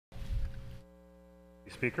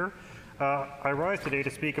Speaker. I rise today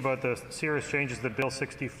to speak about the serious changes that Bill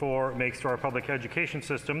 64 makes to our public education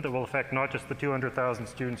system that will affect not just the 200,000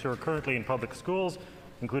 students who are currently in public schools,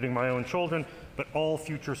 including my own children, but all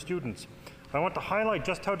future students. I want to highlight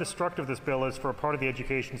just how destructive this bill is for a part of the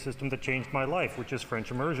education system that changed my life, which is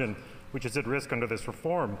French immersion, which is at risk under this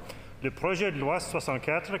reform. Le projet de loi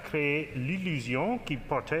 64 crée l'illusion qu'il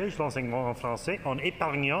protège l'enseignement en français en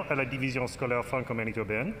épargnant à la division scolaire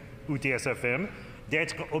franco-manitobaine, ou DSFM,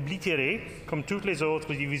 d'être oblitérée comme toutes les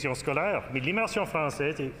autres divisions scolaires. Mais l'immersion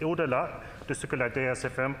française est au-delà de ce que la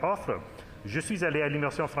DSFM offre. Je suis allé à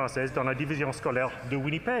l'immersion française dans la division scolaire de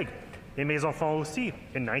Winnipeg, et mes enfants aussi.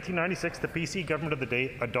 In 1996, the PC government of the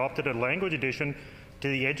day adopted a language addition to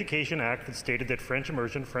the Education Act that stated that French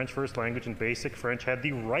immersion, French first language, and basic French had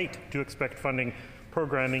the right to expect funding,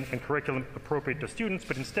 programming, and curriculum appropriate to students,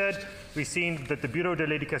 but instead, we've seen that the Bureau de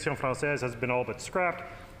l'Éducation française has been all but scrapped,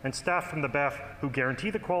 and staff from the BEF who guarantee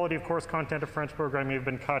the quality of course content of French programming have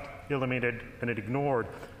been cut, eliminated, and ignored.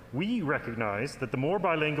 We recognize that the more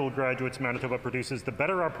bilingual graduates Manitoba produces, the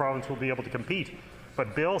better our province will be able to compete.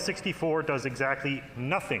 But Bill 64 does exactly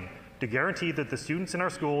nothing to guarantee that the students in our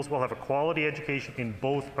schools will have a quality education in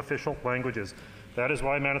both official languages. That is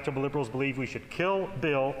why Manitoba Liberals believe we should kill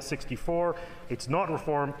Bill 64. It's not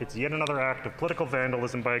reform, it's yet another act of political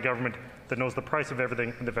vandalism by a government that knows the price of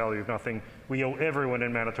everything and the value of nothing. We owe everyone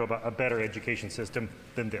in Manitoba a better education system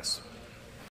than this.